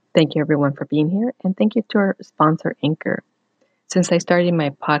Thank you, everyone, for being here, and thank you to our sponsor, Anchor. Since I started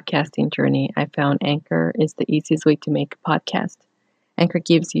my podcasting journey, I found Anchor is the easiest way to make a podcast. Anchor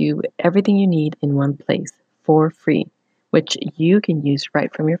gives you everything you need in one place for free, which you can use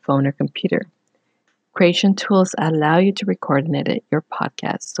right from your phone or computer. Creation tools allow you to record and edit your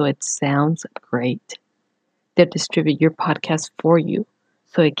podcast so it sounds great. They'll distribute your podcast for you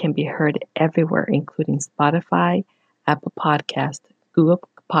so it can be heard everywhere, including Spotify, Apple Podcast, Google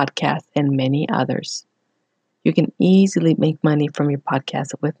Podcast, and many others. You can easily make money from your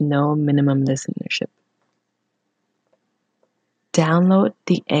podcast with no minimum listenership. Download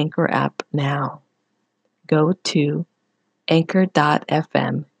the Anchor app now. Go to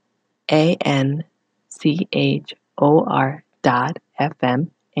anchor.fm, ANCHOR.FM,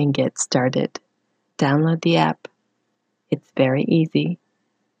 and get started. Download the app. It's very easy.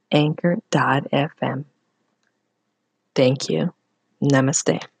 Anchor.fm. Thank you.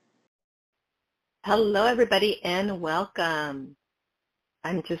 Namaste. Hello, everybody, and welcome.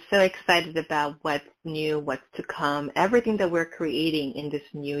 I'm just so excited about what's new, what's to come, everything that we're creating in this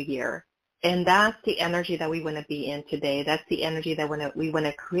new year. And that's the energy that we want to be in today. That's the energy that we want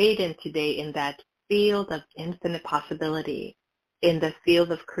to create in today in that field of infinite possibility, in the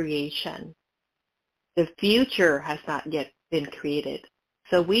field of creation. The future has not yet been created.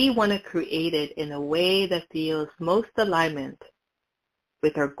 So we want to create it in a way that feels most alignment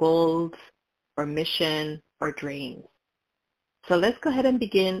with our goals, or mission, or dreams. So let's go ahead and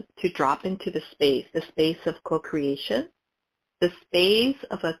begin to drop into the space of co-creation, the space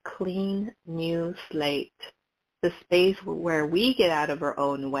of a clean new slate, the space where we get out of our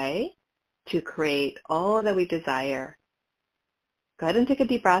own way to create all that we desire. Go ahead and take a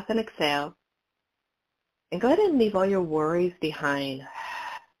deep breath and exhale. And go ahead and leave all your worries behind,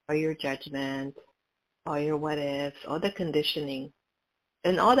 all your judgment, all your what ifs, all the conditioning,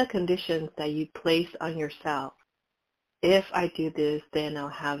 and all the conditions that you place on yourself. If I do this, then I'll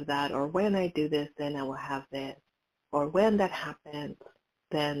have that, or when I do this, then I will have this, or when that happens,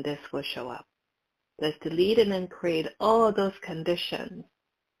 then this will show up. Let's delete and then create all those conditions.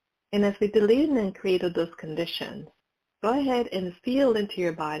 And as we delete and then create all those conditions, go ahead and feel into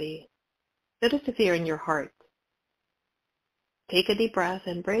your body. Notice the fear in your heart. Take a deep breath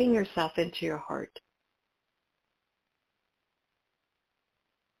and bring yourself into your heart.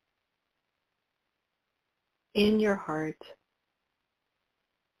 In your heart,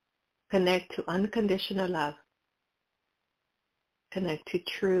 connect to unconditional love. Connect to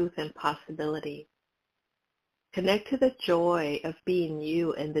truth and possibility. Connect to the joy of being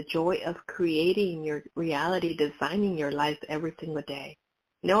you and the joy of creating your reality, designing your life every single day.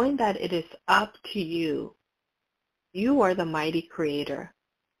 Knowing that it is up to you. You are the mighty creator.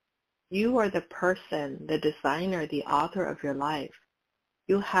 You are the person, the designer, the author of your life.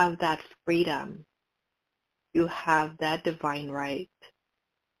 You have that freedom. You have that divine right.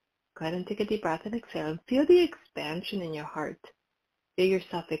 Go ahead and take a deep breath and exhale and feel the expansion in your heart. Feel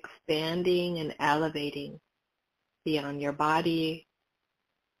yourself expanding and elevating beyond your body,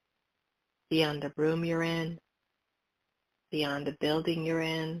 beyond the room you're in, beyond the building you're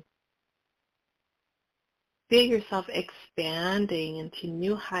in. Feel yourself expanding into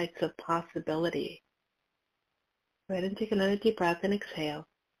new heights of possibility. Go ahead and take another deep breath and exhale.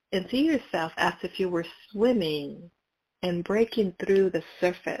 And see yourself as if you were swimming and breaking through the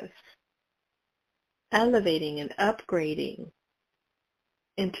surface, elevating and upgrading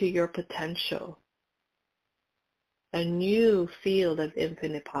into your potential, a new field of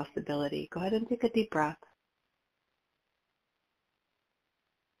infinite possibility. Go ahead and take a deep breath.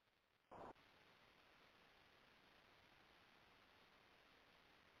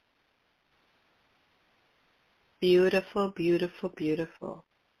 Beautiful, beautiful, beautiful.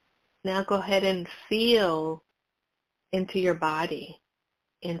 Now go ahead and feel into your body,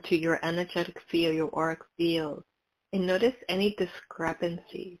 into your energetic field, your auric field, and notice any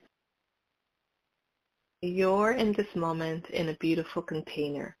discrepancies. You're in this moment in a beautiful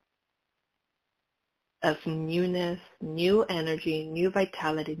container of newness, new energy, new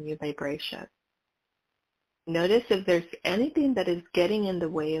vitality, new vibration. Notice if there's anything that is getting in the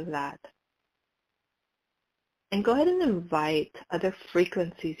way of that. And go ahead and invite other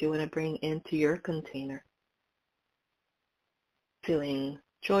frequencies you want to bring into your container. Feeling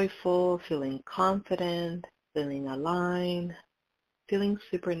joyful, feeling confident, feeling aligned, feeling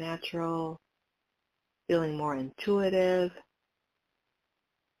supernatural, feeling more intuitive,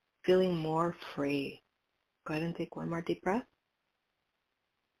 feeling more free. Go ahead and take one more deep breath.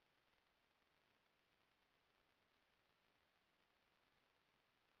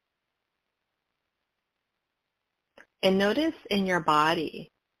 And notice in your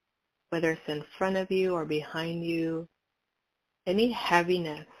body whether it's in front of you or behind you, any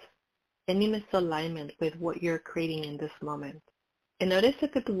heaviness, any misalignment with what you're creating in this moment. And notice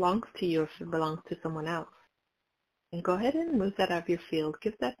if it belongs to you or if it belongs to someone else. And go ahead and move that out of your field.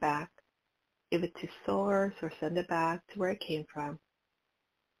 Give that back. Give it to source or send it back to where it came from.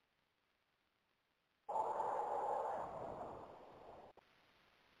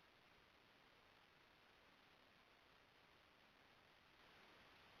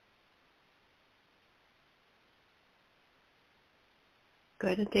 Go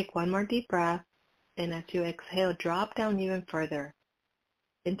ahead and take one more deep breath. And as you exhale, drop down even further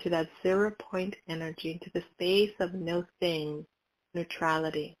into that 0 point energy, into the space of no thing,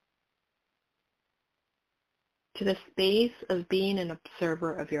 neutrality, to the space of being an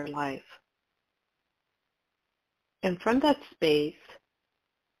observer of your life. And from that space,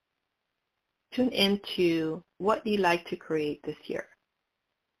 tune into what you like to create this year.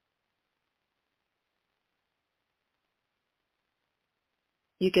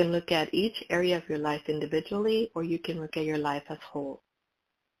 You can look at each area of your life individually, or you can look at your life as whole.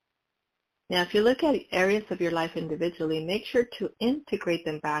 Now, if you look at areas of your life individually, make sure to integrate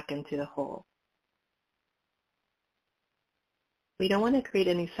them back into the whole. We don't want to create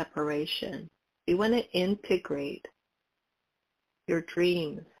any separation. We want to integrate your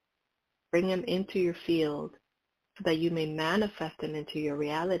dreams, bring them into your field so that you may manifest them into your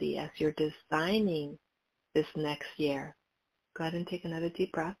reality as you're designing this next year. Go ahead and take another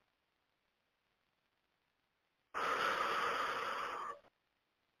deep breath.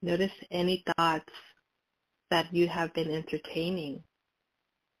 Notice any thoughts that you have been entertaining.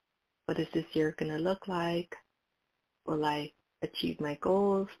 What is this year going to look like? Will I achieve my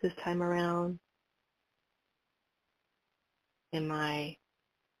goals this time around? Am I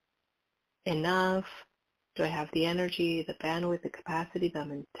enough? Do I have the energy, the bandwidth, the capacity, the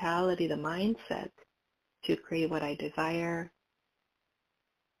mentality, the mindset to create what I desire?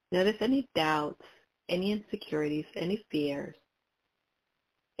 Notice any doubts, any insecurities, any fears.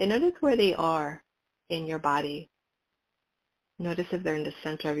 And notice where they are in your body. Notice if they're in the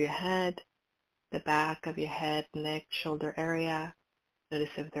center of your head, the back of your head, neck, shoulder area. Notice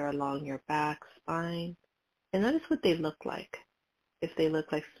if they're along your back, spine. And notice what they look like. If they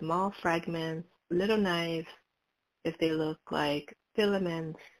look like small fragments, little knives, if they look like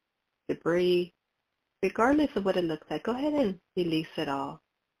filaments, debris, regardless of what it looks like, go ahead and release it all.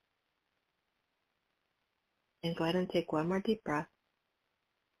 And go ahead and take one more deep breath.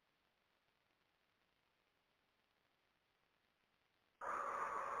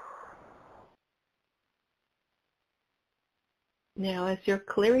 Now, as you're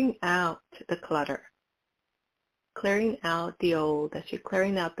clearing out the clutter, clearing out the old, as you're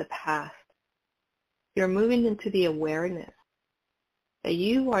clearing out the past, you're moving into the awareness that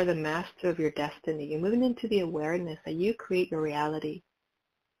you are the master of your destiny. You're moving into the awareness that you create your reality.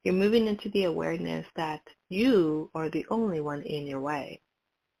 You're moving into the awareness that you are the only one in your way.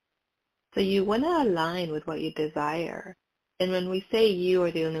 So you want to align with what you desire. And when we say you are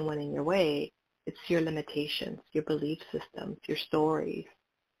the only one in your way, it's your limitations, your belief systems, your stories,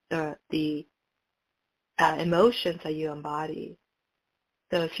 the emotions that you embody.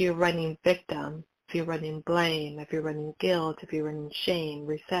 So if you're running victim, if you're running blame, if you're running guilt, if you're running shame,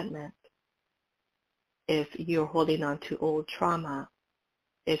 resentment, if you're holding on to old trauma,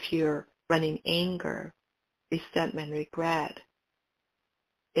 if you're running anger, resentment, regret,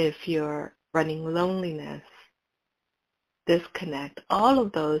 if you're running loneliness, disconnect, all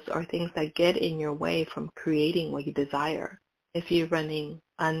of those are things that get in your way from creating what you desire. If you're running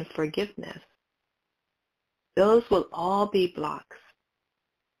unforgiveness, those will all be blocks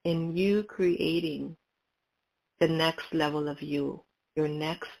in you creating the next level of you, your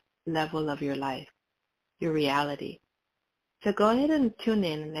next level of your life, your reality. So go ahead and tune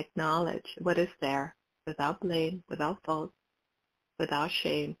in and acknowledge what is there without blame, without fault, without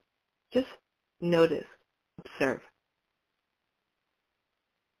shame. Just notice, observe.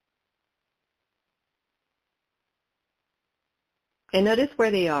 And notice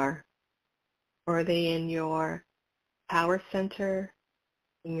where they are. Are they in your power center,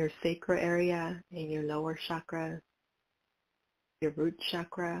 in your sacral area, in your lower chakra, your root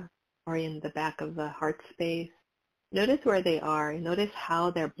chakra, or in the back of the heart space? Notice where they are and notice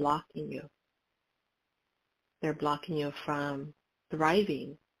how they're blocking you. They're blocking you from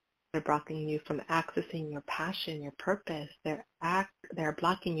thriving. They're blocking you from accessing your passion, your purpose. They're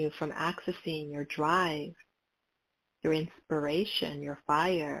blocking you from accessing your drive, your inspiration, your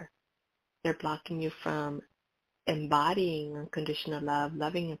fire. They're blocking you from embodying unconditional love,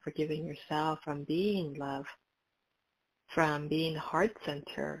 loving and forgiving yourself, from being love, from being heart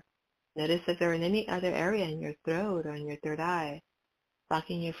center, Notice if there in any other area in your throat or in your third eye,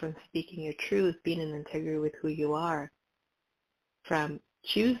 blocking you from speaking your truth, being in integrity with who you are, from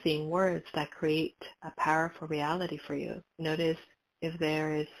choosing words that create a powerful reality for you. Notice if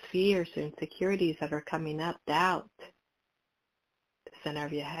there is fears or insecurities that are coming up, doubt, the center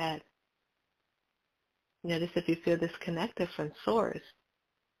of your head. Notice if you feel disconnected from source.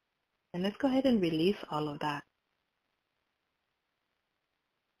 And let's go ahead and release all of that.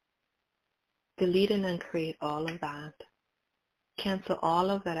 Delete and uncreate all of that. Cancel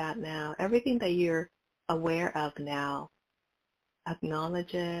all of that out now. Everything that you're aware of now,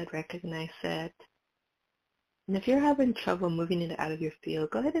 acknowledge it, recognize it. And if you're having trouble moving it out of your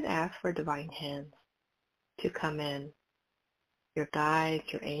field, go ahead and ask for divine hands to come in. Your guides,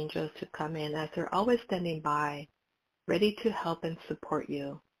 your angels to come in, as they're always standing by, ready to help and support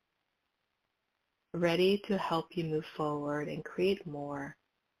you, ready to help you move forward and create more,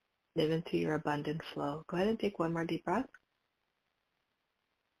 live into your abundant flow. Go ahead and take one more deep breath.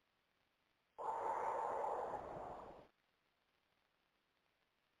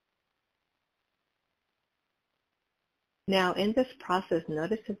 Now, in this process,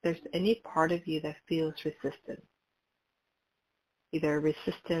 notice if there's any part of you that feels resistance, either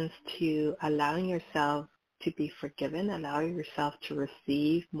resistance to allowing yourself to be forgiven, allowing yourself to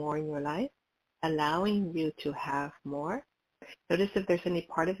receive more in your life, allowing you to have more. Notice if there's any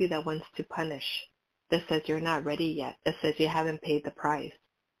part of you that wants to punish, that says you're not ready yet, that says you haven't paid the price,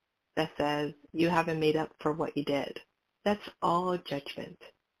 that says you haven't made up for what you did. That's all judgment.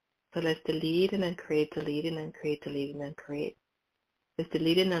 So let's delete and uncreate, delete and uncreate, delete and uncreate. Let's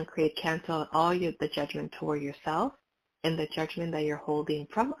delete and uncreate, cancel all the judgment toward yourself and the judgment that you're holding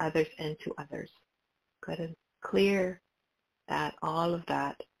from others and to others. Go ahead and clear that, all of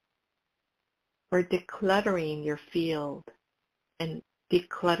that. We're decluttering your field and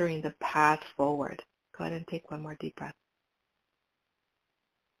decluttering the path forward. Go ahead and take one more deep breath.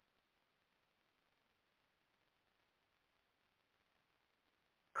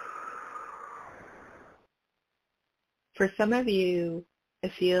 For some of you,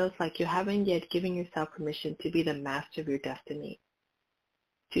 it feels like you haven't yet given yourself permission to be the master of your destiny,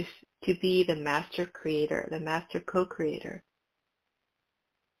 to be the master creator, the master co-creator.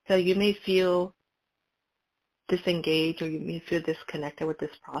 So you may feel disengaged, or you may feel disconnected with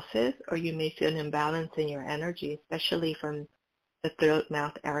this process, or you may feel an imbalance in your energy, especially from the throat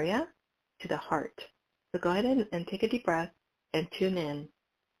mouth area to the heart. So go ahead and take a deep breath and tune in.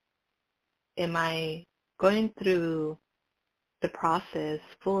 Am I going through the process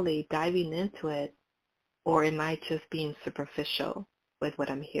fully, diving into it, or am I just being superficial with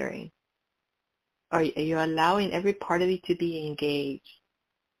what I'm hearing? Are you allowing every part of you to be engaged?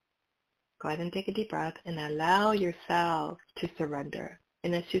 Go ahead and take a deep breath and allow yourself to surrender.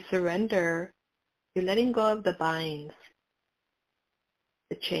 And as you surrender, you're letting go of the binds,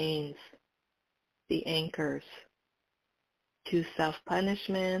 the chains, the anchors to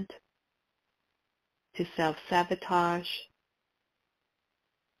self-punishment, to self-sabotage,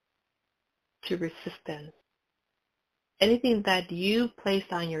 to resistance. Anything that you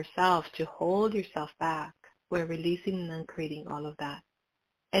placed on yourself to hold yourself back, we're releasing and uncreating all of that.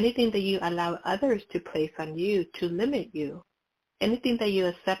 Anything that you allow others to place on you to limit you, anything that you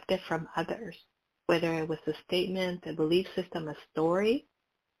accepted from others, whether it was a statement, a belief system, a story,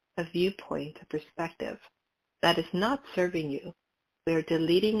 a viewpoint, a perspective, that is not serving you. We're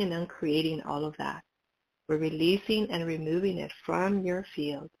deleting and uncreating all of that. We're releasing and removing it from your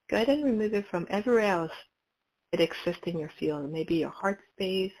field. Go ahead and remove it from everywhere else it exists in your field. Maybe your heart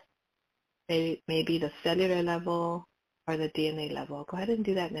space, maybe the cellular level, or the DNA level. Go ahead and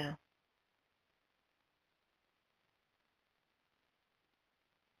do that now.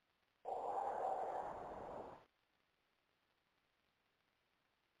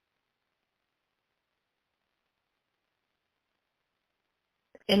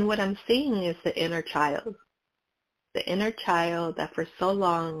 And what I'm seeing is the inner child that for so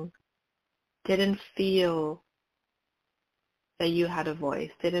long didn't feel that you had a voice,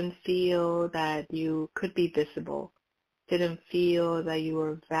 didn't feel that you could be visible, didn't feel that you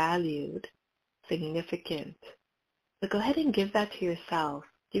were valued, significant. So go ahead and give that to yourself.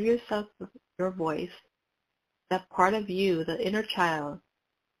 Give yourself your voice, that part of you, the inner child,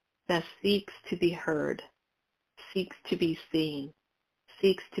 that seeks to be heard, seeks to be seen,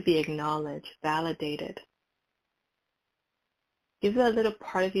 seeks to be acknowledged, validated. Give that little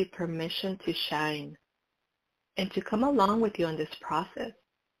part of you permission to shine and to come along with you on this process.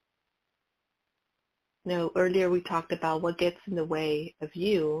 Now, earlier we talked about what gets in the way of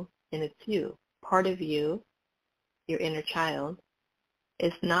you, and it's you. Part of you, your inner child,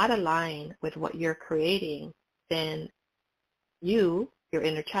 is not aligned with what you're creating, then you, your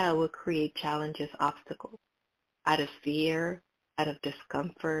inner child, will create challenges, obstacles out of fear, out of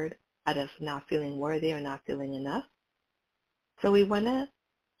discomfort, out of not feeling worthy or not feeling enough. So we want to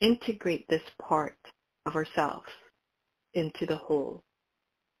integrate this part of ourselves into the whole.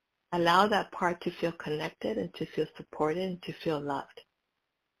 Allow that part to feel connected and to feel supported and to feel loved.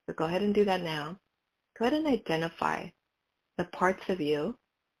 So go ahead and do that now. Go ahead and identify the parts of you,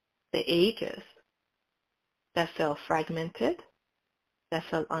 the ages that felt fragmented, that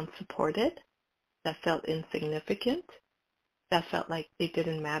felt unsupported, that felt insignificant, that felt like they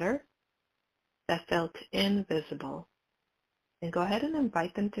didn't matter, that felt invisible. And go ahead and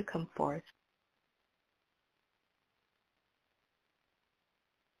invite them to come forth.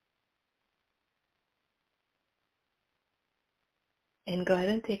 And go ahead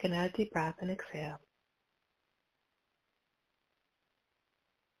and take another deep breath and exhale.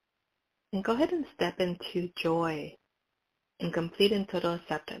 And go ahead and step into joy and complete and total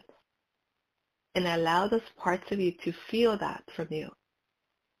acceptance. And allow those parts of you to feel that from you,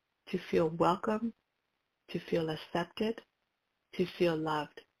 to feel welcome, to feel accepted, to feel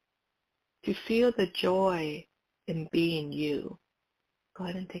loved, to feel the joy in being you. Go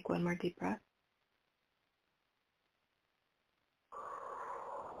ahead and take one more deep breath.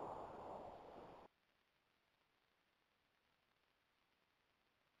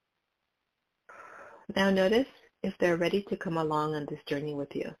 Now notice if they're ready to come along on this journey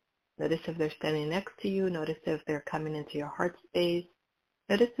with you. Notice if they're standing next to you. Notice if they're coming into your heart space.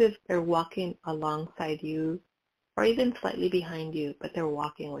 Notice if they're walking alongside you or even slightly behind you, but they're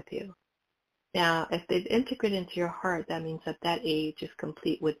walking with you. Now, if they've integrated into your heart, that means that that age is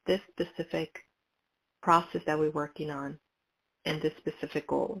complete with this specific process that we're working on and this specific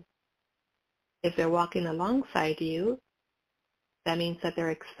goal. If they're walking alongside you, that means that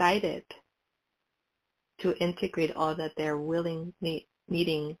they're excited to integrate all that they're willing,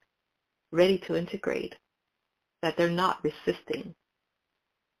 needing, ready to integrate, that they're not resisting.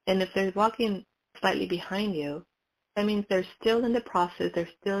 And if they're walking slightly behind you, that means they're still in the process. There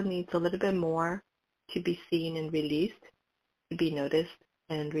still needs a little bit more to be seen and released, to be noticed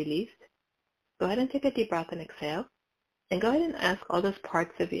and released. Go ahead and take a deep breath and exhale. And go ahead and ask all those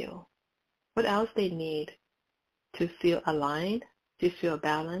parts of you what else they need to feel aligned, to feel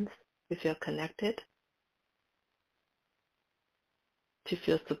balanced, to feel connected, to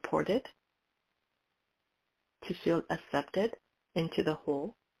feel supported, to feel accepted into the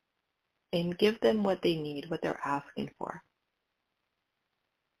whole, and give them what they need, what they're asking for.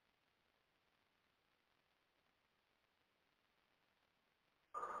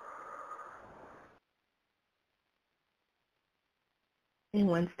 And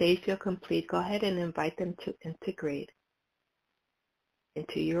once they feel complete, go ahead and invite them to integrate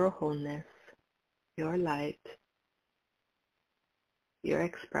into your wholeness, your light, your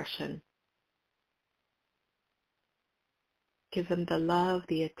expression. Give them the love,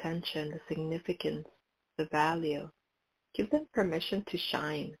 the attention, the significance, the value. Give them permission to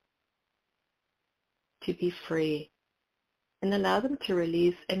shine, to be free, and allow them to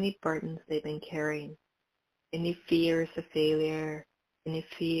release any burdens they've been carrying, any fears of failure, any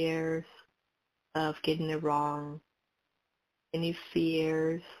fears of getting it wrong, any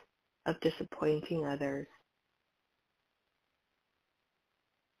fears of disappointing others.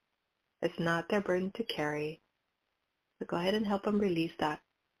 It's not their burden to carry, so go ahead and help them release that.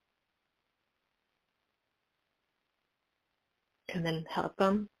 And then help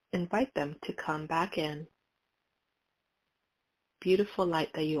them, invite them to come back in, beautiful light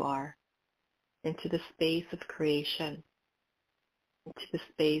that you are, into the space of creation, into the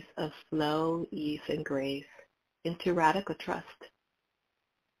space of flow, ease, and grace, into radical trust.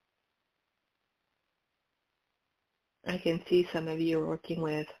 I can see some of you are working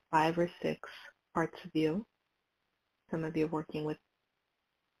with 5 or 6 parts of you. Some of you are working with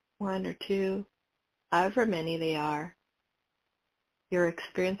 1 or 2, however many they are. You're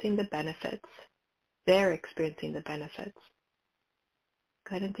experiencing the benefits. They're experiencing the benefits.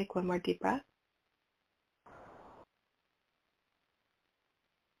 Go ahead and take one more deep breath.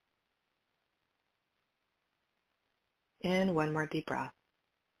 And one more deep breath.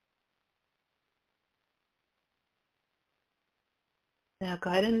 Now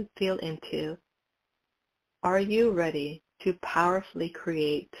go ahead and feel into, are you ready to powerfully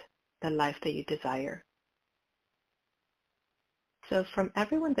create the life that you desire? So from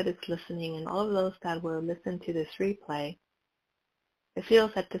everyone that is listening and all of those that will listen to this replay, it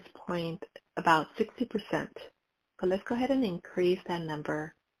feels at this point about 60%. But let's go ahead and increase that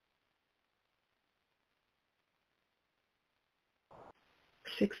number.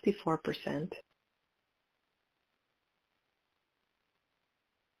 64%.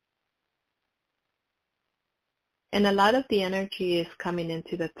 And a lot of the energy is coming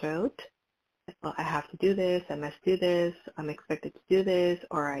into the throat. Well, I have to do this, I must do this, I'm expected to do this,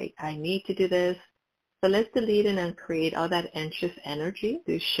 or I need to do this. So let's delete and uncreate all that anxious energy,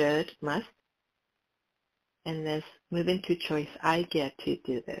 do, should, must, and let's move into choice. I get to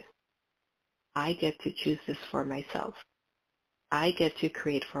do this. I get to choose this for myself. I get to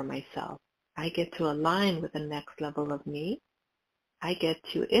create for myself. I get to align with the next level of me. I get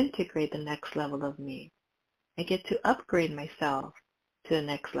to integrate the next level of me. I get to upgrade myself to the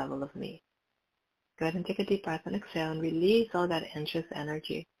next level of me. Go ahead and take a deep breath and exhale and release all that anxious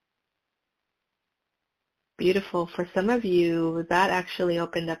energy. Beautiful. For some of you, that actually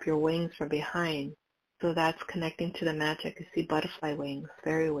opened up your wings from behind. So that's connecting to the magic. You see butterfly wings,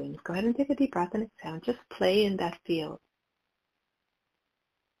 fairy wings. Go ahead and take a deep breath and exhale and just play in that field.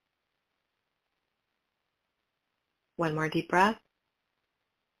 One more deep breath.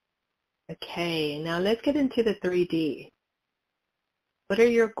 Okay, now let's get into the 3D. What are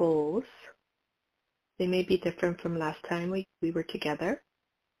your goals? They may be different from last time we were together.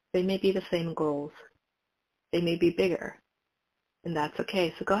 They may be the same goals. They may be bigger, and that's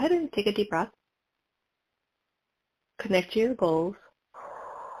okay. So go ahead and take a deep breath. Connect to your goals.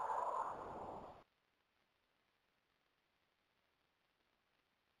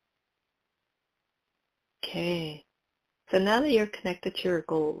 Okay, so now that you're connected to your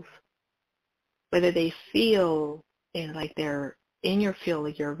goals, whether they feel like they're in your field,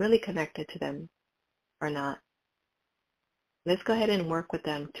 like you're really connected to them or not, let's go ahead and work with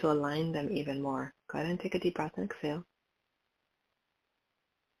them to align them even more. Go ahead and take a deep breath and exhale.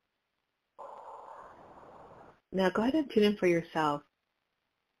 Now go ahead and tune in for yourself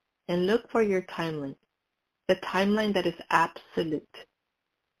and look for your timeline, the timeline that is absolute.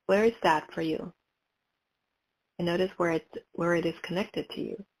 Where is that for you? And notice where it is connected to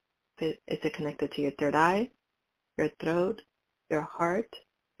you. Is it connected to your third eye, your throat, your heart,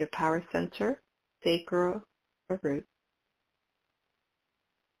 your power center, sacral, or root?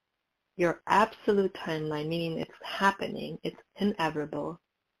 Your absolute timeline, meaning it's happening, it's inevitable,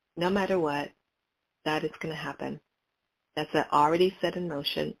 no matter what, that is going to happen. That's already set in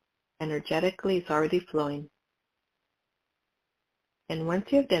motion. Energetically, it's already flowing. And once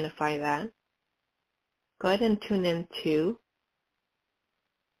you identify that, go ahead and tune into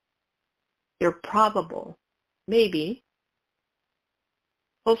your probable, maybe,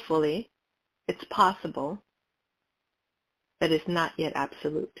 hopefully, it's possible, but it's not yet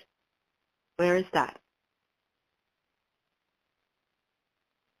absolute. Where is that?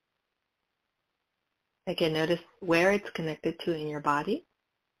 Again, notice where it's connected to in your body.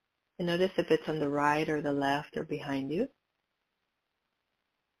 And notice if it's on the right or the left or behind you.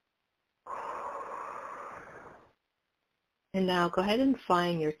 And now go ahead and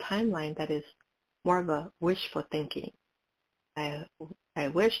find your timeline that is more of a wishful thinking. I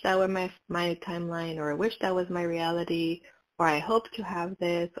wish that were my timeline, or I wish that was my reality, or I hope to have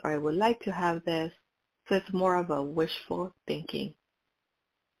this, or I would like to have this. So it's more of a wishful thinking.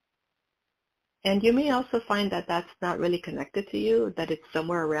 And you may also find that that's not really connected to you, that it's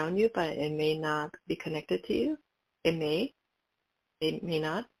somewhere around you, but it may not be connected to you. It may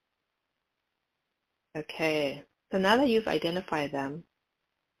not. Okay, so now that you've identified them,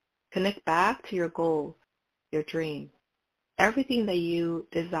 connect back to your goals, your dreams, everything that you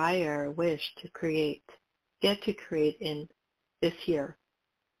desire, wish to create, get to create in this year.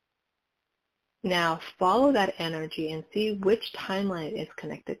 Now follow that energy and see which timeline it is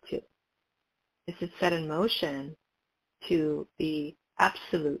connected to. Is it set in motion to the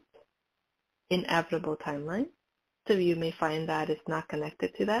absolute, inevitable timeline? So you may find that it's not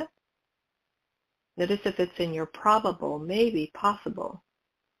connected to that. Notice if it's in your probable, maybe, possible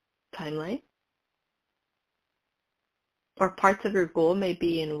timeline. Or parts of your goal may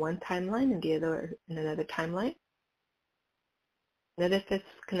be in one timeline and the other in another timeline. Notice if it's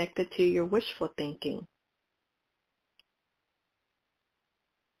connected to your wishful thinking.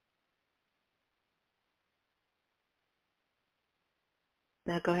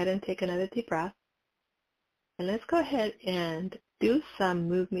 Now go ahead and take another deep breath. And let's go ahead and do some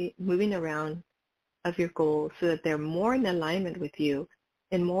moving around of your goals so that they're more in alignment with you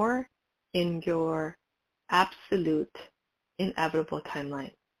and more in your absolute, inevitable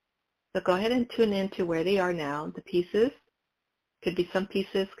timeline. So go ahead and tune in to where they are now, the pieces. Could be some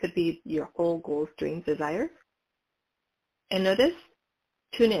pieces, could be your whole goals, dreams, desires. And notice,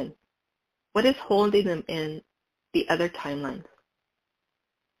 tune in. What is holding them in the other timelines?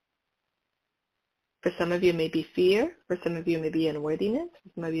 For some of you, it may be fear. For some of you, it may be unworthiness. For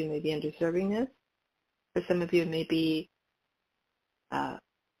some of you, it may be undeservingness. For some of you, it may be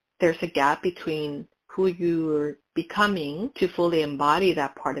there's a gap between who you're becoming to fully embody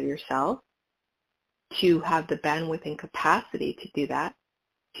that part of yourself, to have the bandwidth and capacity to do that,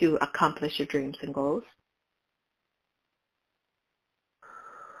 to accomplish your dreams and goals.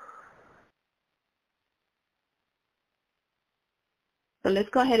 So let's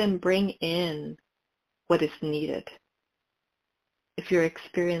go ahead and bring in what is needed. If you're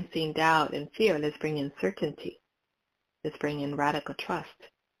experiencing doubt and fear, let's bring in certainty. Let's bring in radical trust.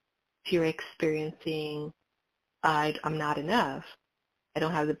 If you're experiencing, I'm not enough, I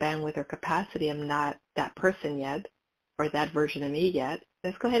don't have the bandwidth or capacity, I'm not that person yet, or that version of me yet,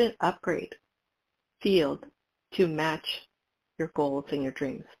 let's go ahead and upgrade field to match your goals and your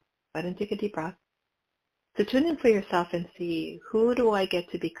dreams. Go ahead and take a deep breath. So tune in for yourself and see, who do I get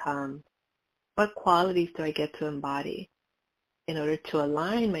to become? What qualities do I get to embody in order to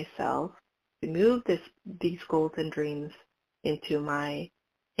align myself to move these goals and dreams into my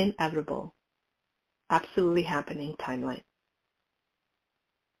inevitable, absolutely happening timeline?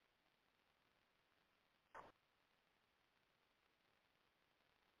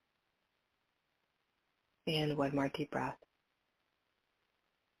 And one more deep breath.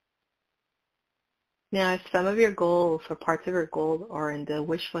 Now, if some of your goals or parts of your goal are in the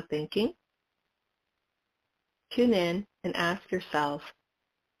wishful thinking, tune in and ask yourself,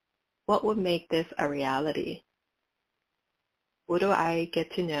 what would make this a reality? What do I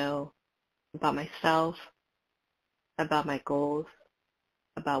get to know about myself, about my goals,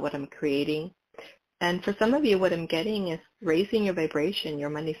 about what I'm creating? And for some of you, what I'm getting is raising your vibration, your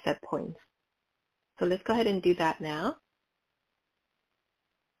money set points. So let's go ahead and do that now.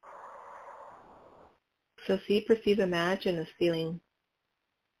 So see, perceive, imagine a ceiling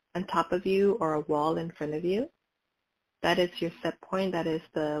on top of you or a wall in front of you. That is your set point. That is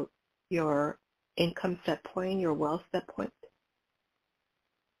your income set point, your wealth set point.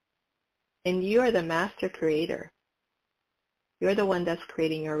 And you are the master creator. You're the one that's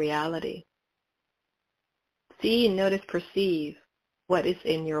creating your reality. See, notice, perceive what is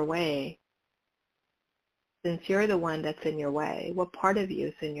in your way. Since you're the one that's in your way, what part of you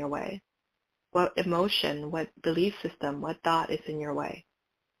is in your way? What emotion, what belief system, what thought is in your way?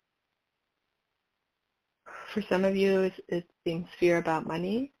 For some of you, it seems fear about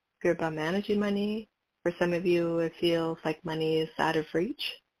money, fear about managing money. For some of you, it feels like money is out of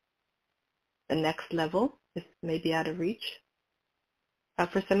reach. The next level is maybe out of reach.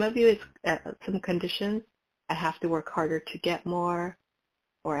 For some of you, it's some conditions. I have to work harder to get more,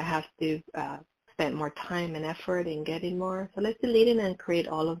 or I have to spend more time and effort in getting more. So let's delete it and create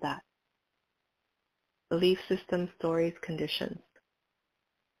all of that. Belief systems, stories, conditions.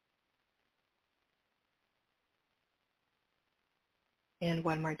 And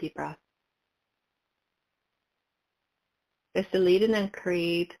one more deep breath. Let's delete it and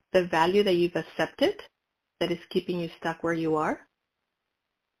create the value that you've accepted that is keeping you stuck where you are.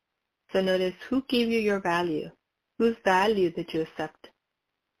 So notice, who gave you your value? Whose value did you accept?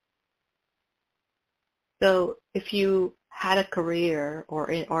 So if you had a career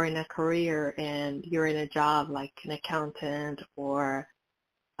or in a career and you're in a job like an accountant or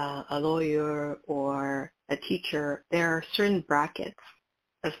a lawyer or a teacher, there are certain brackets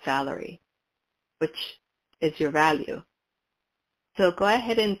of salary, which is your value. So go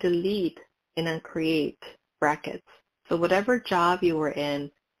ahead and delete and uncreate brackets. So whatever job you were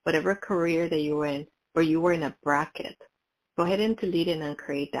in, whatever career that you were in, where you were in a bracket, go ahead and delete and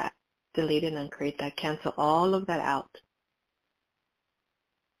uncreate that. Delete and uncreate that. Cancel all of that out.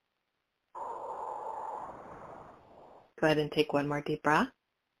 Go ahead and take one more deep breath.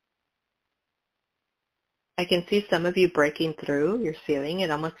 I can see some of you breaking through your ceiling. It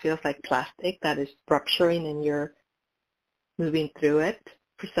almost feels like plastic that is rupturing and you're moving through it.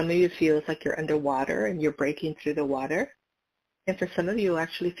 For some of you, it feels like you're underwater and you're breaking through the water. And for some of you, it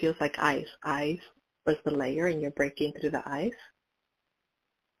actually feels like ice. Ice was the layer and you're breaking through the ice.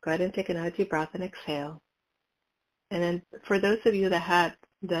 Go ahead and take another deep breath and exhale. And then for those of you that had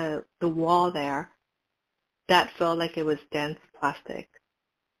the wall there, that felt like it was dense plastic,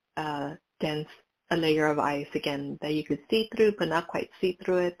 dense, a layer of ice, again, that you could see through but not quite see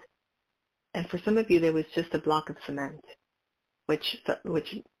through it. And for some of you, there was just a block of cement, which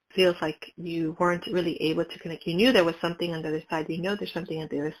feels like you weren't really able to connect. You knew there was something on the other side. You know there's something on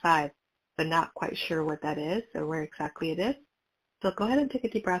the other side, but not quite sure what that is or where exactly it is. So go ahead and take a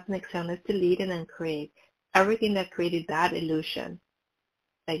deep breath and exhale. Let's delete and uncreate everything that created that illusion,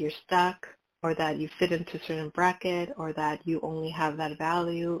 that you're stuck, or that you fit into a certain bracket, or that you only have that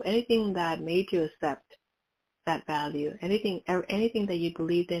value, anything that made you accept that value, anything that you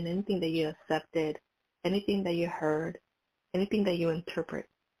believed in, anything that you accepted, anything that you heard, anything that you interpret.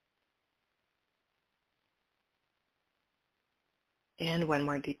 And one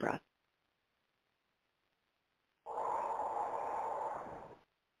more deep breath.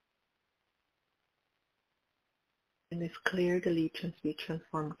 And this clear, delete, transmute,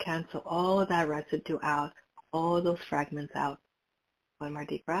 transform, cancel all of that residue out, all those fragments out. One more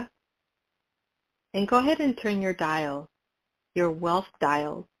deep breath. And go ahead and turn your dial, your wealth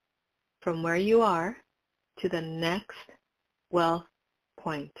dial, from where you are to the next wealth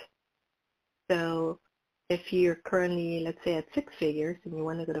point. So if you're currently, let's say, at 6 figures and you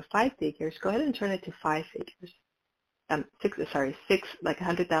want to go to 5 figures, go ahead and turn it to 5 figures. Six, like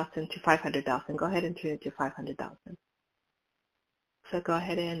 100,000 to 500,000. Go ahead and turn it to 500,000. So go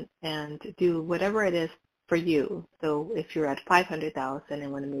ahead and do whatever it is for you. So if you're at 500,000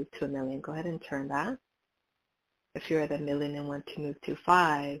 and want to move to $1 million, go ahead and turn that. If you're at $1 million and want to move to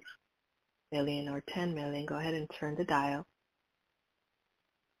 5 million or 10 million, go ahead and turn the dial.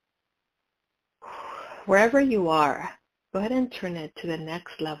 Wherever you are, go ahead and turn it to the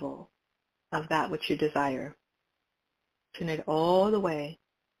next level of that which you desire. Turn it all the way.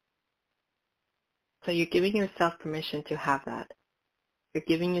 So you're giving yourself permission to have that. You're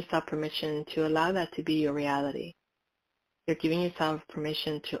giving yourself permission to allow that to be your reality. You're giving yourself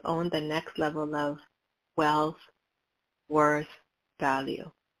permission to own the next level of wealth, worth,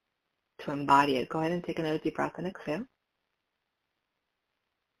 value, to embody it. Go ahead and take another deep breath and exhale.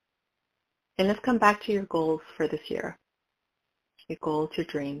 And let's come back to your goals for this year, your goals, your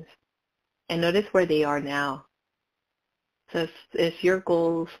dreams, and notice where they are now. So if your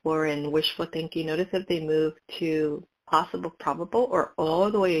goals were in wishful thinking, notice if they move to possible, probable, or all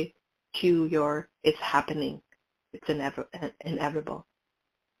the way to your it's happening, it's inevitable.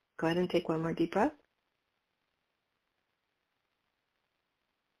 Go ahead and take one more deep breath.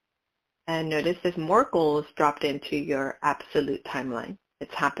 And notice if more goals dropped into your absolute timeline.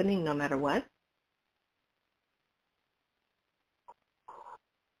 It's happening no matter what.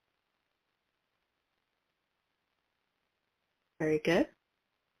 Very good.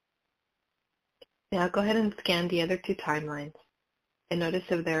 Now go ahead and scan the other 2 timelines and notice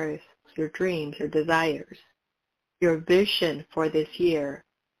if there is your dreams, your desires, your vision for this year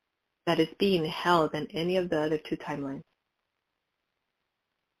that is being held in any of the other 2 timelines.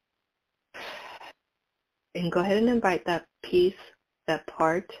 And go ahead and invite that piece, that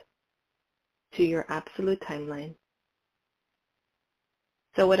part, to your absolute timeline.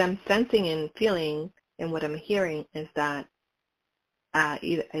 So what I'm sensing and feeling and what I'm hearing is that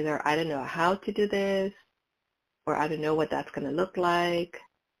either I don't know how to do this, or I don't know what that's going to look like.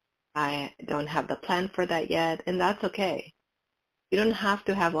 I don't have the plan for that yet, and that's okay. You don't have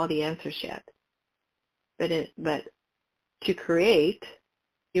to have all the answers yet. But to create,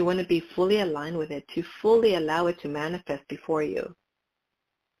 you want to be fully aligned with it, to fully allow it to manifest before you.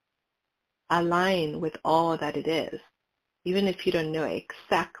 Align with all that it is, even if you don't know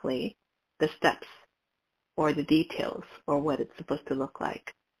exactly the steps or the details or what it's supposed to look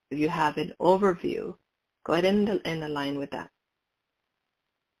like. If you have an overview, go ahead and align with that.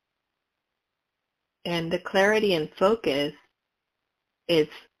 And the clarity and focus is,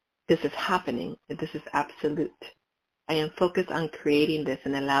 this is happening, this is absolute. I am focused on creating this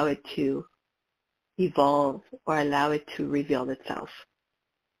and allow it to evolve or allow it to reveal itself.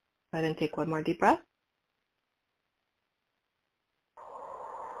 Go ahead and take one more deep breath.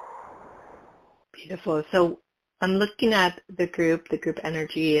 Beautiful. So I'm looking at the group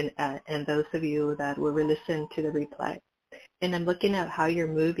energy, and those of you that will listen to the replay. And I'm looking at how you're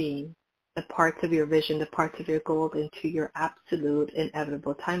moving the parts of your vision, the parts of your goal into your absolute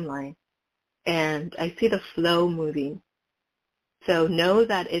inevitable timeline. And I see the flow moving. So know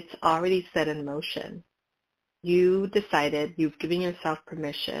that it's already set in motion. You decided, you've given yourself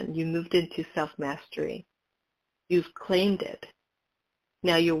permission, you moved into self-mastery. You've claimed it.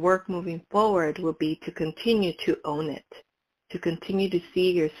 Now your work moving forward will be to continue to own it, to continue to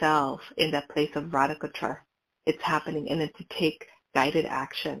see yourself in that place of radical trust. It's happening, and then to take guided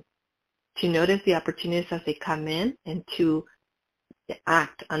action, to notice the opportunities as they come in and to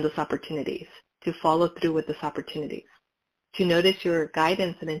act on those opportunities, to follow through with those opportunities, to notice your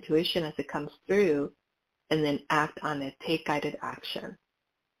guidance and intuition as it comes through, and then act on it, take guided action.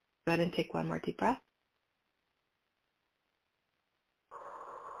 Go ahead and take one more deep breath.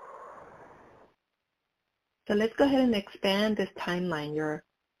 So let's go ahead and expand this timeline, your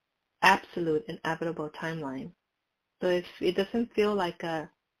absolute inevitable timeline. So if it doesn't feel like a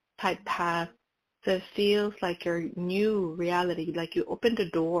type path. So it feels like your new reality, like you opened the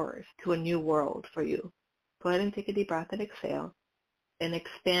doors to a new world for you. Go ahead and take a deep breath and exhale and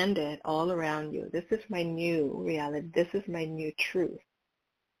expand it all around you. This is my new reality. This is my new truth.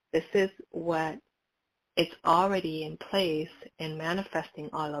 This is what it's already in place and manifesting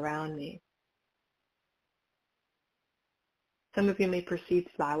all around me. Some of you may perceive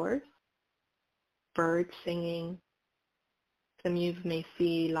flowers, birds singing. Some of you may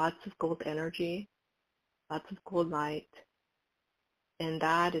see lots of gold energy, lots of gold light. And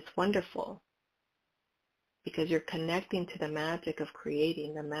that is wonderful because you're connecting to the magic of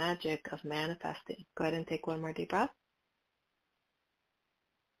creating, the magic of manifesting. Go ahead and take one more deep breath.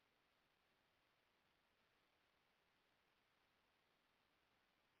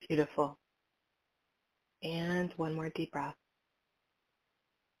 Beautiful. And one more deep breath.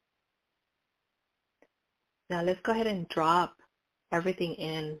 Now let's go ahead and drop everything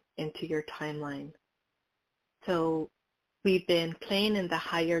into your timeline. So we've been playing in the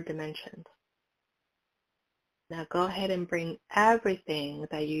higher dimensions. Now go ahead and bring everything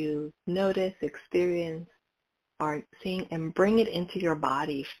that you notice, experience, are seeing, and bring it into your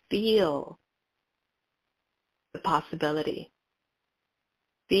body. Feel the possibility.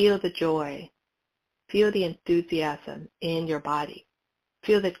 Feel the joy. Feel the enthusiasm in your body.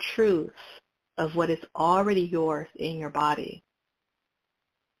 Feel the truth of what is already yours in your body.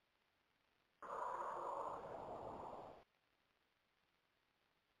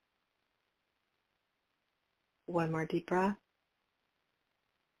 One more deep breath.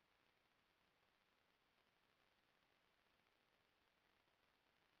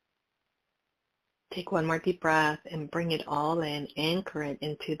 Take one more deep breath and bring it all in. Anchor it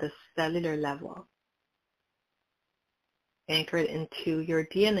into the cellular level. Anchor it into your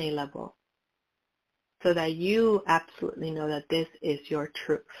DNA level so that you absolutely know that this is your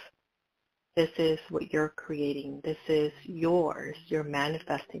truth. This is what you're creating. This is yours. You're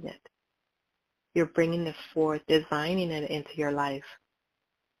manifesting it. You're bringing it forth, designing it into your life.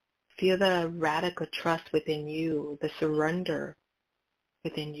 Feel the radical trust within you, the surrender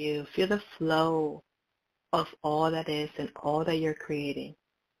within you. Feel the flow of all that is and all that you're creating.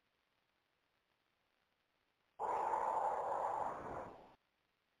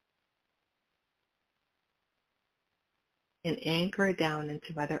 And anchor it down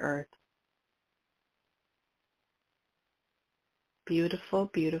into Mother Earth.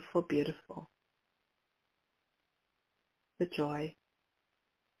 Beautiful, beautiful, beautiful. The joy.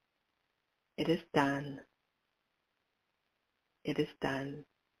 It is done. It is done.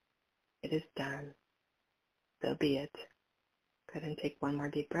 It is done. So be it. Go ahead and take one more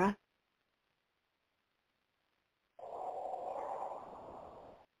deep breath.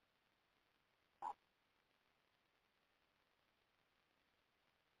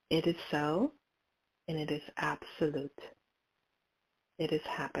 It is so, and it is absolute. It is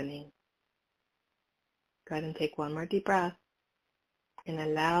happening. Go ahead and take one more deep breath and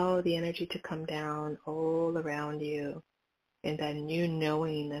allow the energy to come down all around you and that new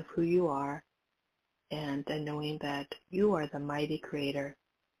knowing of who you are and the knowing that you are the mighty creator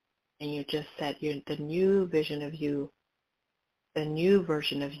and you just set the new vision of you, the new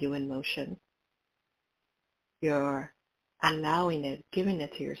version of you in motion. You're allowing it, giving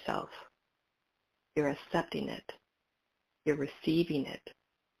it to yourself. You're accepting it. You're receiving it.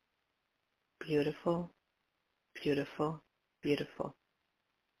 Beautiful, beautiful, beautiful.